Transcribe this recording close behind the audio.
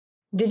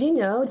Did you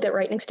know that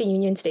right next to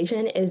Union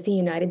Station is the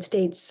United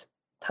States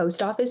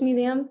Post Office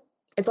Museum?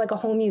 It's like a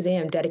whole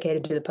museum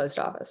dedicated to the post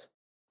office.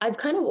 I've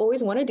kind of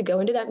always wanted to go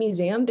into that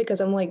museum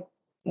because I'm like,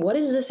 what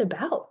is this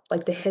about?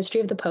 Like the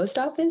history of the post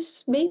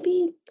office,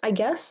 maybe? I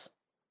guess.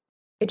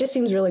 It just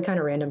seems really kind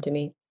of random to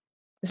me.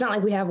 It's not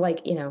like we have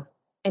like, an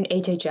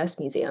HHS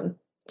museum.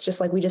 It's just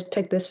like we just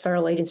picked this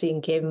federal agency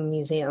and gave them a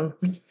museum.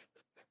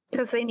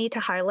 Because they need to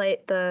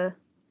highlight the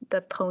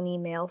pony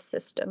mail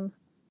system.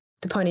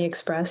 The Pony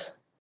Express.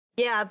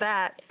 Yeah,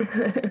 that.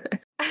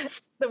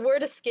 The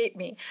word escaped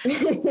me.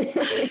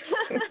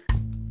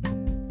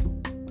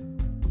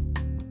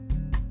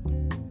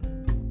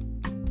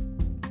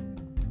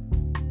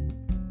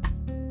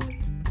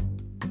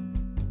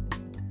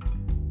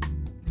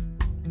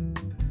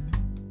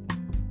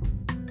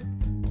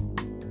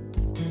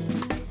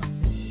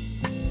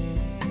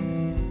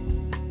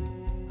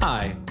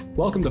 Hi,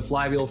 welcome to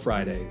Flywheel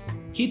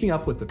Fridays, keeping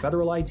up with the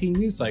federal IT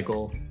news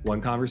cycle,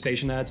 one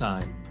conversation at a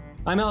time.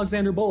 I'm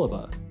Alexander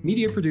Bolova,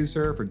 media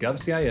producer for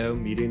GovCIO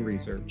Media and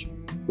Research.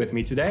 With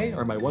me today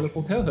are my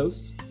wonderful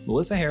co-hosts,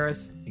 Melissa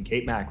Harris and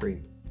Kate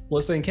Macri.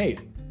 Melissa and Kate,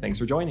 thanks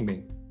for joining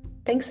me.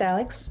 Thanks,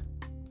 Alex.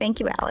 Thank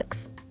you,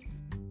 Alex.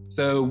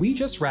 So we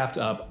just wrapped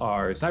up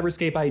our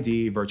Cyberscape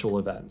ID virtual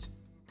event.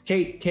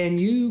 Kate, can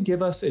you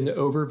give us an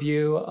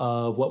overview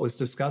of what was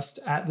discussed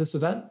at this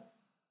event?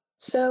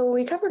 So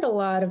we covered a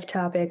lot of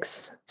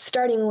topics,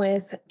 starting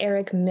with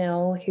Eric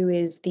Mill, who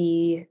is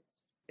the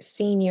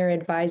Senior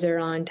Advisor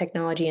on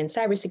Technology and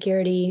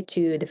Cybersecurity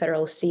to the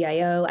Federal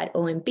CIO at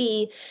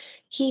OMB.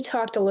 He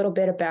talked a little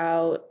bit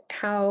about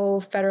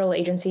how federal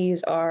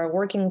agencies are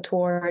working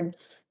toward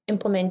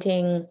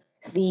implementing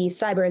the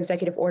Cyber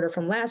Executive Order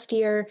from last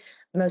year,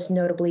 most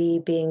notably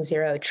being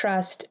Zero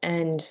Trust.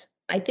 And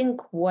I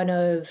think one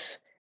of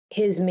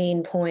his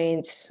main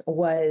points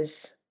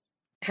was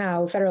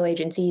how federal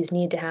agencies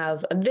need to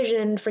have a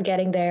vision for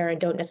getting there and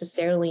don't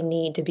necessarily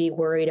need to be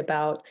worried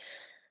about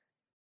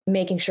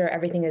making sure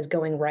everything is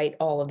going right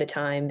all of the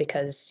time,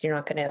 because you're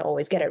not going to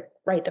always get it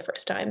right the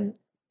first time.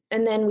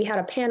 And then we had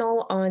a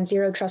panel on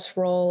Zero Trust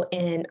role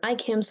in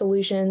ICAM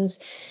solutions.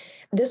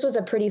 This was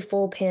a pretty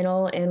full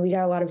panel, and we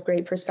got a lot of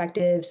great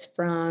perspectives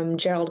from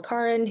Gerald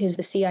Karin, who's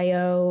the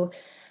CIO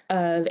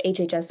of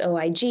HHS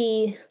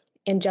OIG,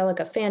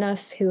 Angelica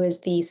Phaneuf, who is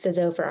the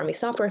CISO for Army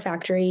Software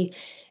Factory,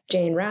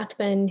 Jane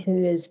Rathman,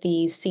 who is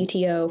the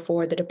CTO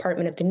for the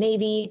Department of the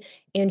Navy,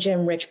 and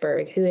Jim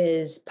Richburg, who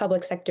is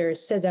Public Sector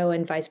CISO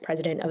and Vice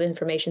President of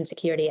Information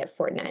Security at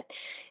Fortinet.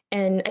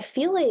 And I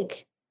feel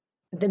like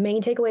the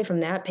main takeaway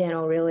from that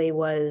panel really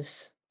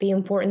was the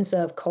importance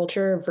of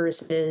culture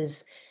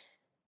versus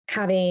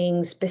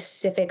having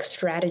specific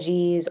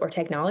strategies or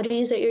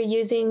technologies that you're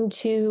using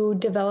to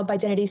develop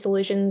identity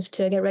solutions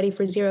to get ready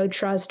for Zero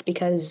Trust,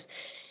 because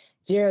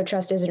Zero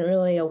Trust isn't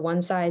really a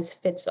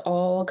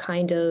one-size-fits-all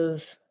kind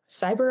of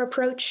cyber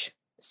approach.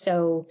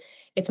 So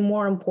it's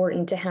more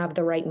important to have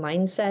the right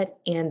mindset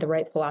and the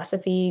right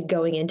philosophy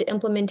going into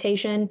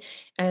implementation,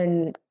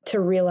 and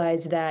to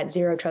realize that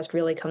Zero Trust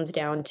really comes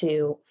down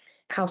to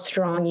how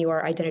strong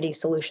your identity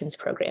solutions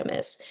program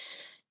is.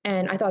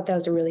 And I thought that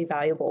was a really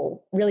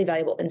valuable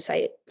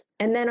insight.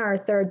 And then our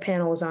third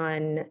panel is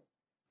on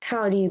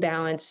how do you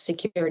balance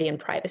security and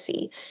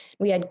privacy?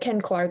 We had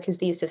Ken Clark, who's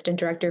the Assistant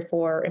Director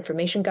for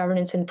Information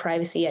Governance and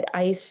Privacy at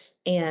ICE,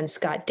 and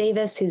Scott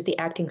Davis, who's the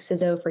Acting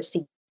CISO for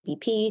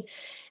CBP,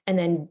 and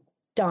then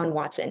Don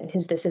Watson,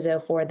 who's the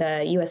CISO for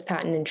the U.S.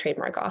 Patent and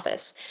Trademark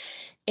Office.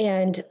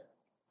 And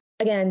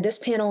again, this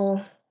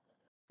panel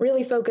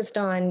really focused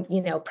on,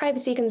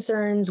 privacy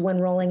concerns when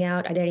rolling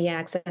out identity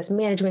access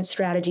management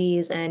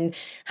strategies and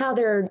how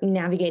they're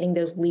navigating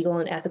those legal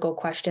and ethical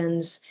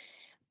questions,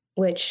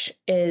 which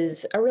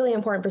is a really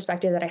important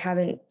perspective that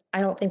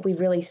I don't think we've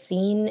really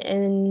seen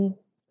in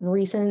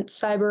recent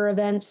cyber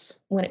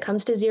events when it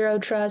comes to Zero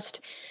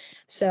Trust.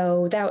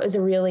 So that was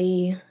a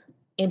really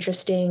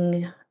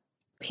interesting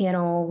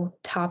panel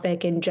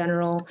topic in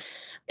general.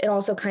 It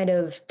also kind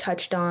of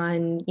touched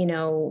on,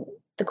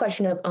 the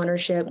question of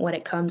ownership when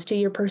it comes to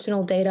your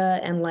personal data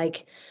and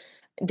like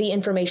the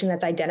information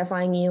that's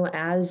identifying you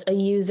as a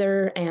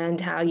user and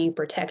how you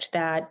protect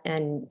that,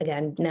 and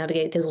again,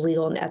 navigate those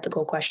legal and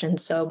ethical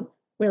questions. So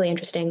really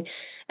interesting.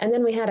 And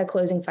then we had a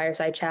closing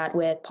fireside chat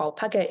with Paul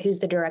Puckett, who's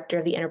the director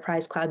of the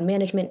Enterprise Cloud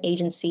Management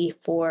Agency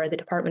for the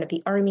Department of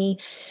the Army.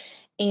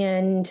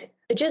 And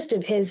the gist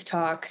of his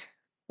talk,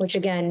 which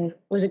again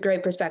was a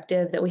great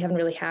perspective that we haven't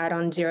really had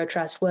on Zero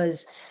Trust,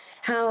 was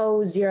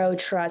how Zero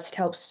Trust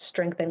helps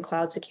strengthen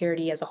cloud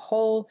security as a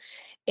whole,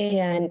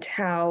 and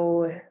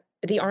how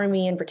the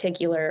Army in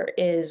particular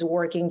is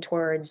working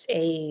towards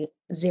a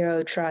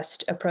Zero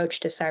Trust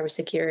approach to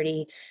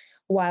cybersecurity,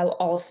 while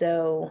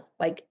also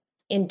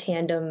in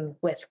tandem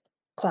with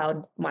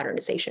cloud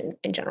modernization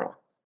in general.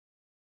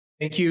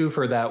 Thank you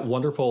for that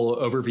wonderful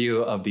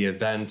overview of the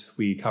event.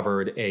 We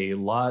covered a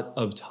lot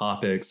of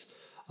topics,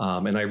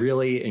 and I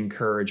really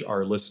encourage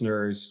our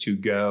listeners to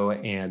go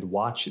and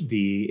watch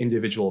the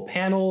individual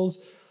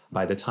panels.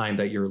 By the time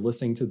that you're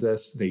listening to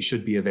this, they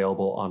should be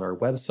available on our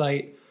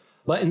website.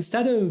 But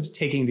instead of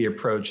taking the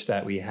approach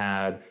that we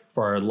had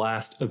for our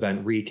last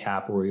event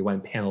recap, where we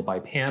went panel by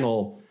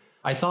panel,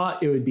 I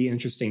thought it would be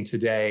interesting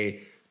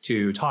today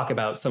to talk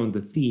about some of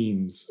the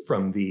themes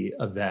from the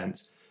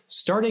event,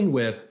 starting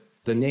with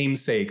the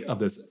namesake of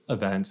this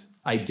event,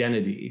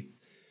 identity.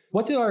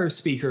 What did our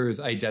speakers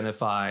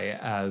identify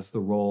as the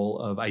role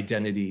of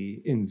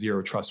identity in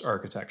zero trust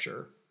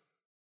architecture?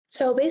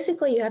 So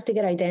basically, you have to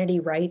get identity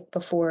right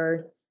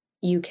before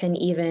you can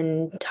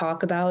even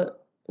talk about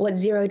what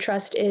zero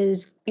trust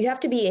is. You have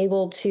to be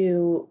able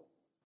to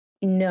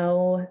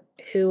know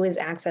who is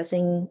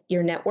accessing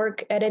your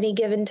network at any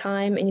given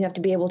time, and you have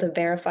to be able to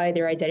verify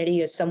their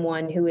identity as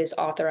someone who is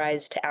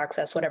authorized to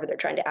access whatever they're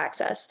trying to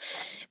access.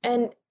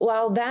 And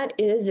while that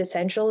is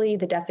essentially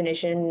the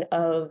definition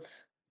of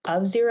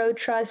zero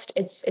trust,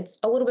 it's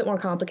a little bit more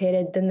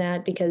complicated than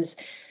that, because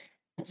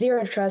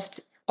zero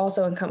trust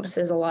also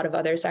encompasses a lot of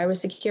other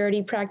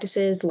cybersecurity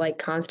practices like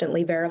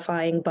constantly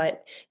verifying,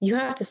 but you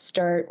have to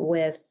start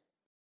with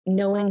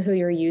knowing who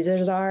your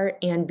users are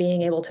and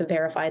being able to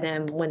verify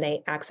them when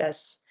they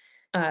access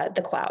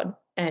the cloud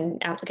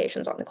and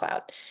applications on the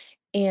cloud.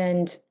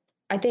 And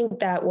I think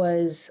that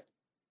was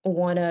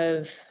one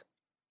of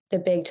the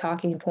big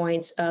talking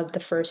points of the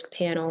first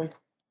panel.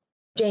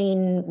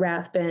 Jane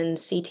Rathbun,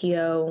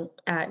 CTO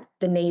at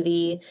the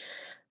Navy,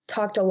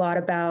 talked a lot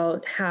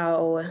about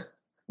how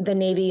the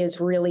Navy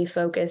is really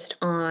focused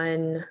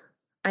on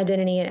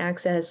identity and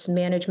access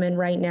management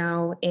right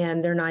now,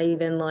 and they're not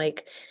even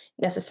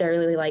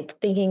necessarily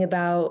thinking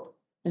about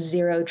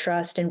zero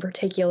trust in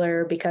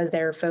particular, because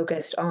they're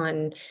focused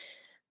on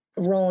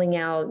rolling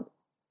out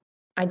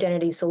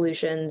identity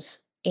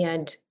solutions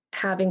and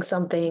having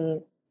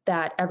something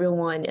that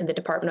everyone in the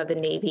Department of the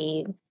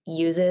Navy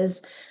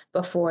uses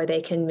before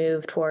they can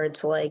move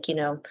towards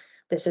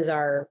this is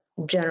our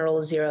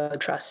general zero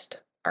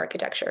trust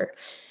architecture.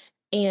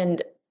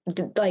 And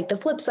the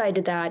flip side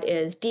to that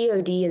is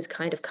DoD is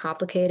kind of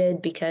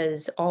complicated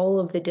because all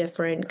of the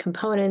different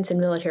components and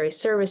military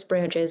service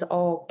branches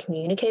all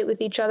communicate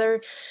with each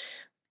other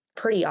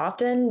pretty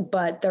often,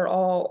 but they're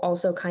all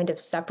also kind of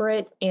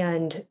separate.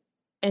 And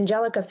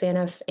Angelica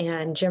Phaneuf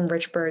and Jim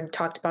Richburg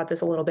talked about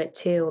this a little bit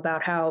too,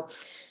 about how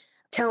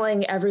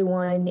telling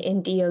everyone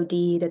in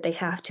DoD that they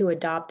have to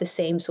adopt the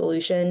same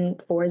solution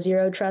for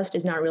zero trust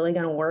is not really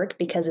going to work,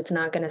 because it's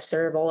not going to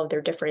serve all of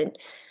their different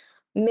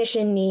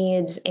mission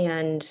needs.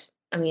 And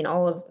I mean,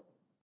 all of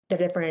the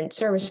different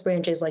service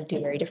branches do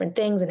very different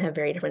things and have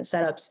very different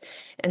setups.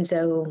 And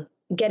so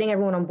getting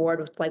everyone on board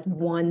with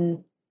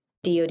one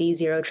DoD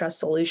zero trust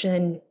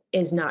solution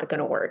is not going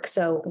to work.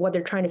 So what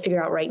they're trying to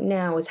figure out right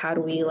now is how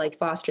do we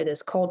foster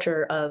this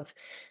culture of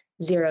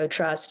zero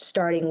trust,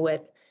 starting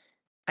with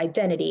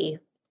identity,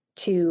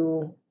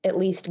 to at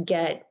least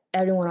get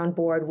everyone on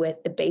board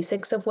with the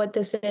basics of what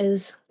this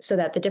is, so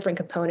that the different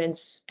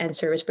components and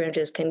service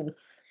branches can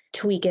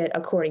tweak it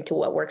according to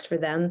what works for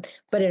them,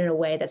 but in a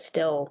way that's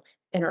still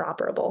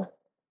interoperable.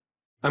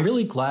 I'm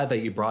really glad that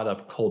you brought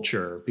up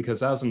culture, because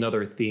that was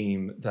another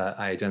theme that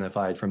I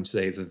identified from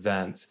today's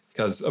event.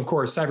 Because, of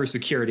course,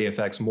 cybersecurity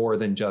affects more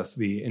than just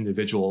the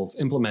individuals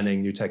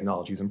implementing new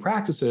technologies and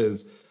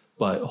practices,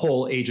 but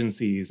whole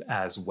agencies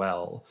as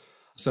well.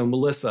 So,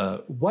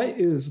 Melissa, what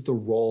is the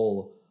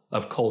role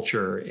of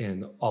culture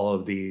in all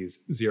of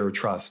these zero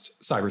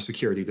trust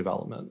cybersecurity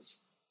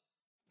developments?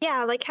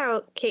 Yeah, like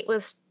how Kate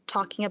was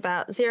talking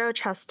about, zero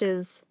trust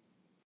is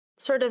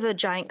sort of a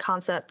giant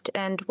concept.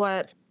 And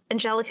what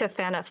Angelica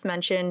Phaneuf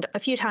mentioned a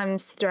few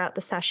times throughout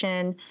the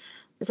session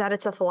is that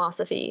it's a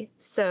philosophy.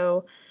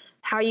 So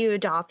how you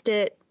adopt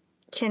it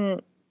can,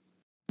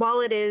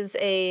 while it is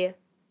a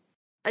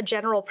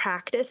general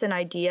practice and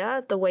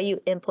idea, the way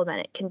you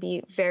implement it can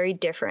be very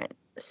different.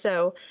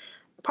 So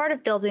part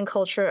of building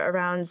culture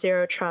around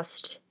zero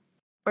trust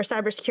or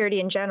cybersecurity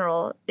in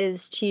general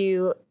is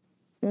to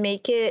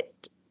make it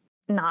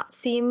not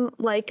seem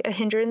like a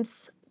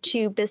hindrance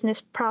to business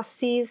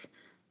processes.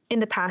 In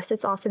the past,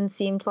 it's often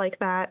seemed like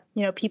that.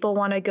 People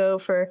want to go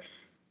for,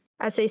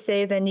 as they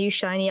say, the new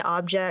shiny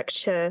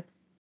object to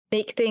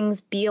make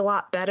things be a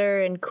lot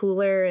better and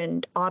cooler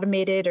and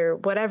automated or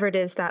whatever it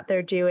is that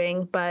they're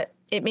doing, but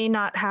it may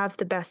not have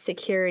the best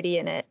security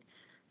in it.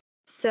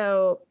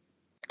 So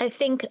I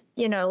think,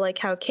 like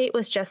how Kate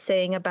was just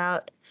saying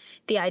about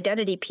the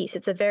identity piece,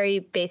 it's a very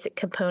basic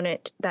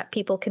component that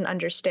people can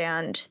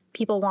understand.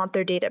 People want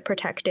their data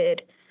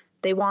protected.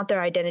 They want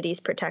their identities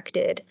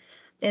protected.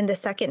 In the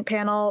second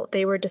panel,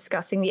 they were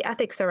discussing the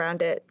ethics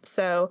around it.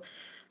 So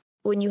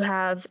when you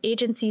have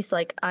agencies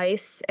like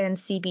ICE and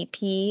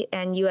CBP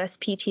and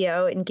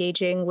USPTO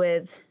engaging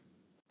with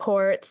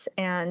courts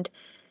and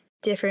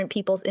different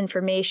people's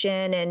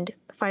information and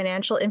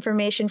financial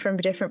information from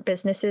different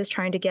businesses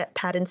trying to get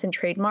patents and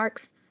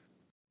trademarks,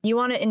 you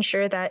want to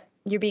ensure that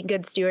you're being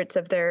good stewards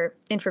of their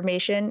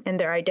information and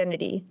their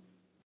identity.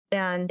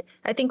 And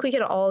I think we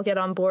could all get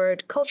on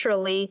board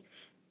culturally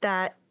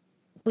that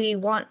we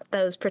want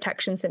those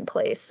protections in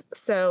place.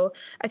 So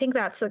I think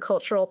that's the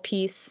cultural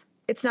piece.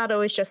 It's not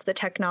always just the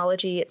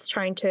technology. It's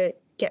trying to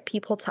get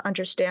people to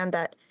understand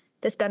that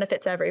this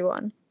benefits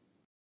everyone.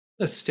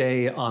 Let's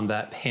stay on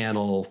that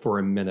panel for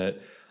a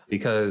minute,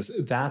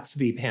 because that's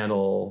the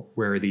panel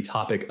where the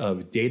topic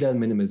of data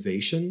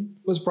minimization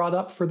was brought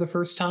up for the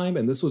first time.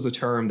 And this was a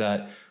term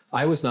that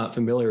I was not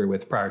familiar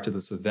with prior to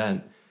this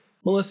event.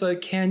 Melissa,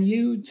 can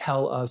you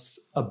tell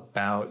us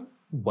about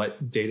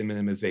what data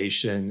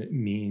minimization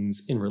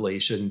means in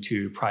relation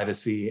to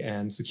privacy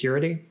and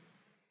security?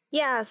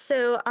 Yeah,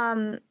 so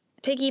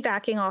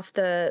piggybacking off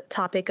the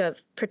topic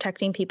of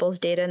protecting people's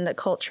data and the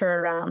culture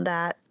around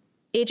that,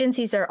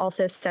 agencies are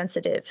also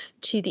sensitive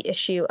to the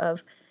issue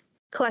of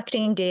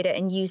collecting data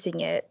and using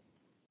it,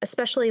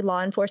 especially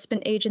law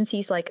enforcement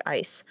agencies like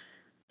ICE.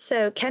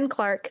 So Ken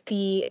Clark,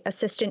 the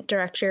Assistant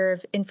Director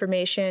of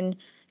Information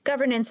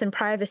Governance and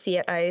Privacy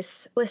at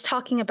ICE, was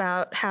talking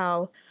about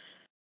how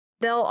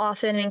they'll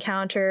often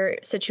encounter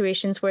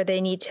situations where they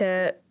need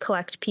to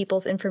collect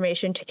people's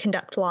information to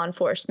conduct law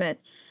enforcement,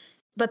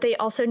 but they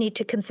also need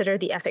to consider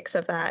the ethics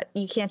of that.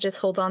 You can't just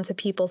hold on to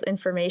people's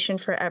information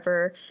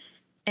forever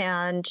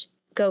and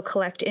go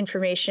collect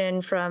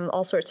information from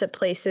all sorts of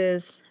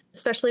places,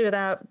 especially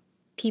without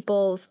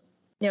people's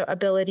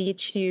ability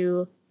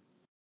to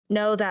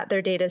know that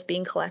their data is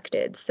being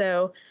collected.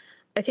 So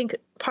I think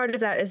part of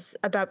that is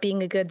about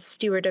being a good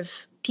steward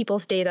of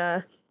people's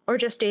data, or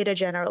just data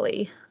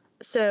generally.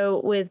 So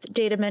with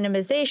data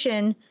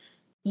minimization,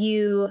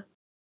 you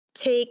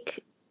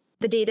take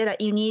the data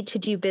that you need to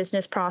do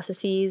business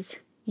processes,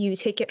 you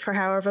take it for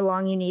however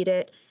long you need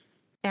it,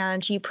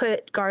 and you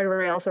put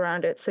guardrails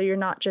around it. So you're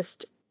not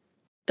just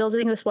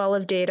building this well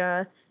of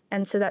data,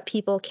 and so that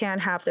people can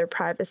have their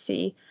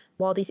privacy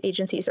while these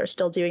agencies are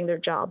still doing their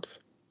jobs.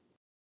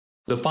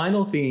 The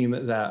final theme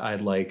that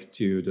I'd like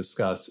to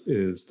discuss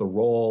is the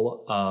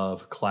role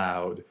of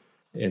cloud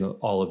in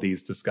all of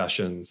these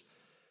discussions.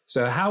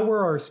 So how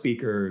were our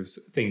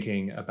speakers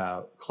thinking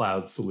about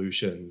cloud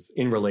solutions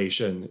in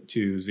relation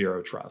to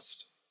zero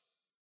trust?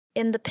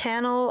 In the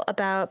panel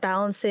about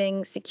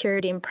balancing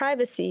security and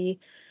privacy,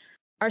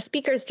 our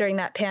speakers during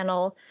that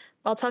panel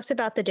all talked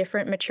about the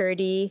different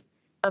maturity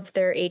of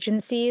their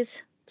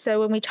agencies. So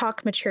when we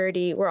talk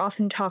maturity, we're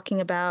often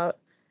talking about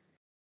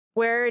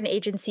where an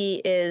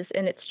agency is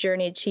in its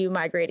journey to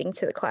migrating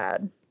to the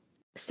cloud.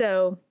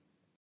 So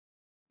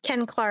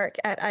Ken Clark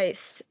at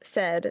ICE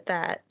said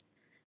that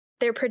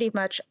they're pretty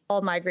much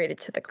all migrated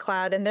to the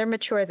cloud and they're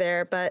mature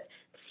there, but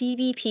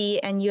CBP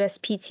and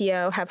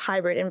USPTO have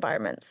hybrid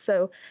environments.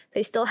 So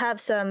they still have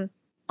some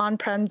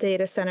on-prem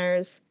data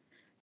centers,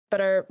 but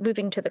are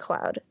moving to the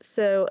cloud.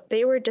 So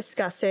they were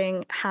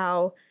discussing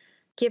how,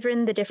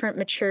 given the different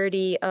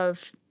maturity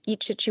of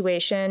each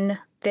situation,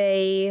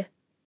 they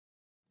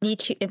need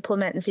to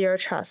implement zero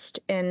trust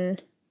in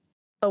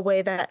a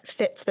way that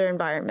fits their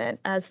environment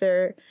as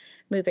they're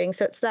moving.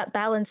 So it's that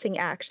balancing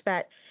act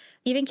that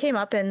even came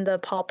up in the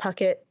Paul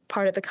Puckett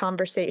part of the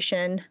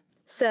conversation.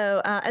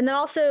 So, and then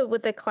also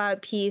with the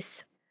cloud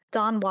piece,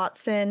 Don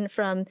Watson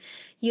from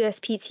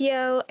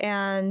USPTO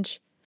and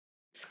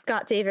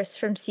Scott Davis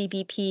from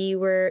CBP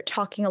were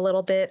talking a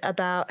little bit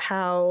about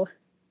how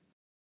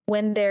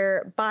when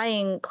they're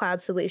buying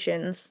cloud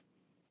solutions,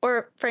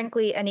 or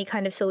frankly, any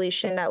kind of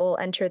solution that will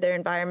enter their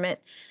environment,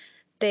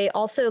 they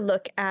also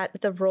look at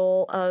the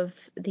role of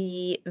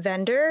the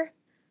vendor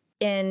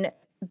in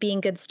being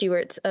good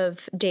stewards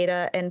of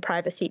data and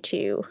privacy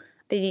too.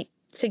 They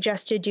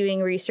suggested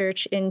doing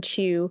research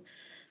into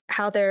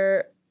how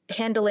they're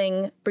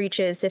handling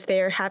breaches, if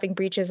they're having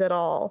breaches at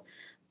all,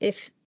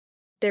 if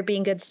they're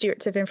being good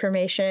stewards of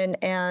information,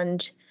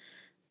 and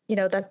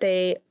that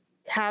they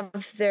have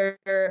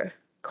their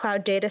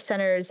cloud data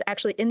centers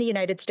actually in the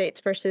United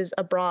States versus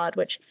abroad,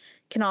 which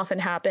can often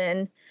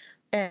happen.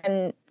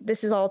 And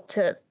this is all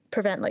to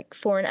prevent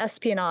foreign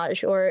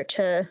espionage or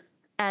to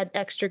add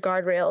extra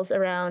guardrails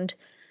around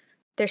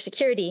their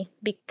security,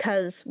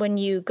 because when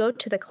you go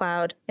to the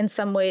cloud, in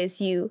some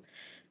ways you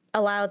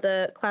allow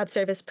the cloud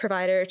service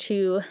provider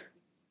to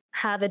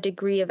have a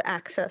degree of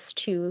access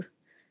to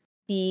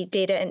the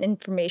data and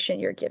information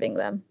you're giving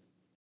them.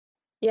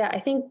 Yeah,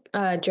 I think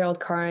Gerald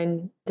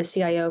Karin, the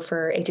CIO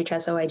for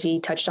HHS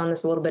OIG, touched on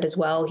this a little bit as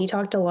well. He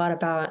talked a lot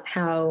about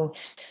how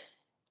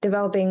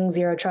developing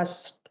zero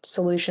trust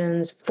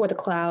solutions for the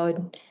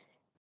cloud,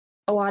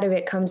 a lot of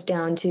it comes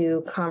down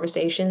to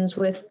conversations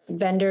with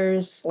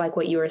vendors, like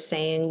what you were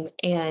saying,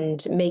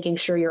 and making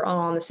sure you're all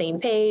on the same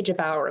page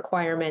about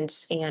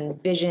requirements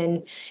and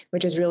vision,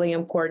 which is really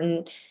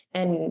important.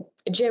 And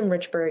Jim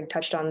Richburg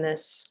touched on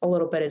this a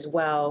little bit as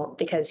well,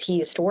 because he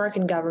used to work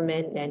in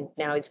government and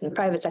now he's in the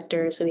private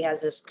sector, so he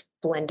has this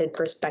blended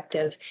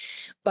perspective.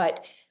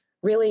 But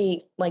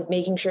really,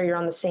 making sure you're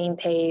on the same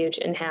page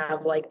and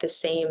have the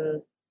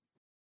same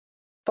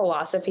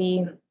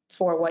philosophy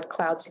for what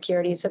cloud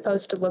security is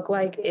supposed to look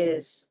like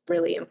is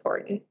really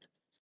important.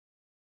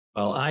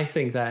 Well, I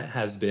think that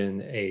has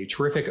been a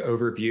terrific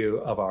overview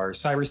of our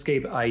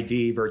Cyberscape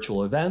ID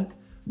virtual event.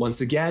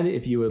 Once again,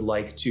 if you would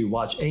like to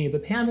watch any of the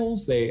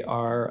panels, they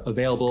are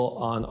available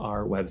on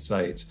our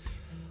website.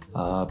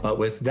 But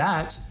with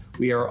that,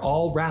 we are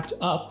all wrapped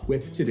up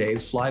with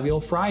today's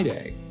Flywheel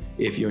Friday.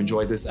 If you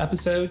enjoyed this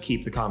episode,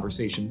 keep the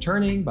conversation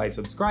turning by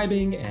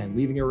subscribing and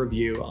leaving a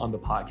review on the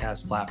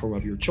podcast platform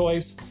of your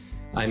choice.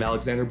 I'm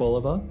Alexander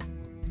Bolova.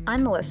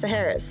 I'm Melissa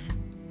Harris.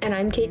 And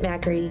I'm Kate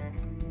Macri.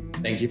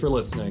 Thank you for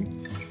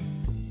listening.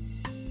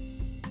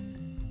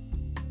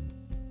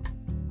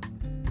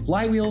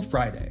 Flywheel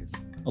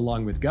Fridays,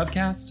 along with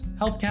GovCast,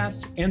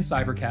 HealthCast, and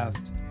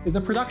Cybercast, is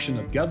a production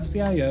of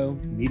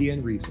GovCIO Media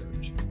and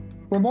Research.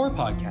 For more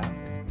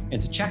podcasts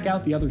and to check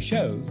out the other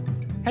shows,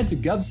 head to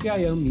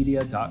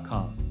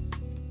govciomedia.com.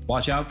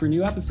 Watch out for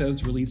new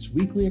episodes released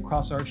weekly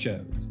across our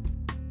shows.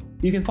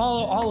 You can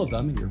follow all of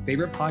them in your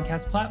favorite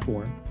podcast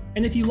platform,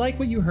 and if you like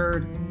what you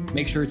heard,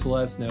 make sure to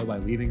let us know by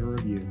leaving a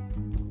review.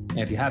 And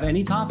if you have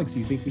any topics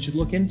you think we should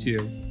look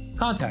into,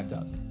 contact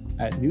us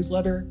at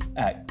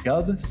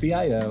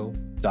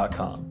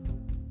newsletter@govcio.com.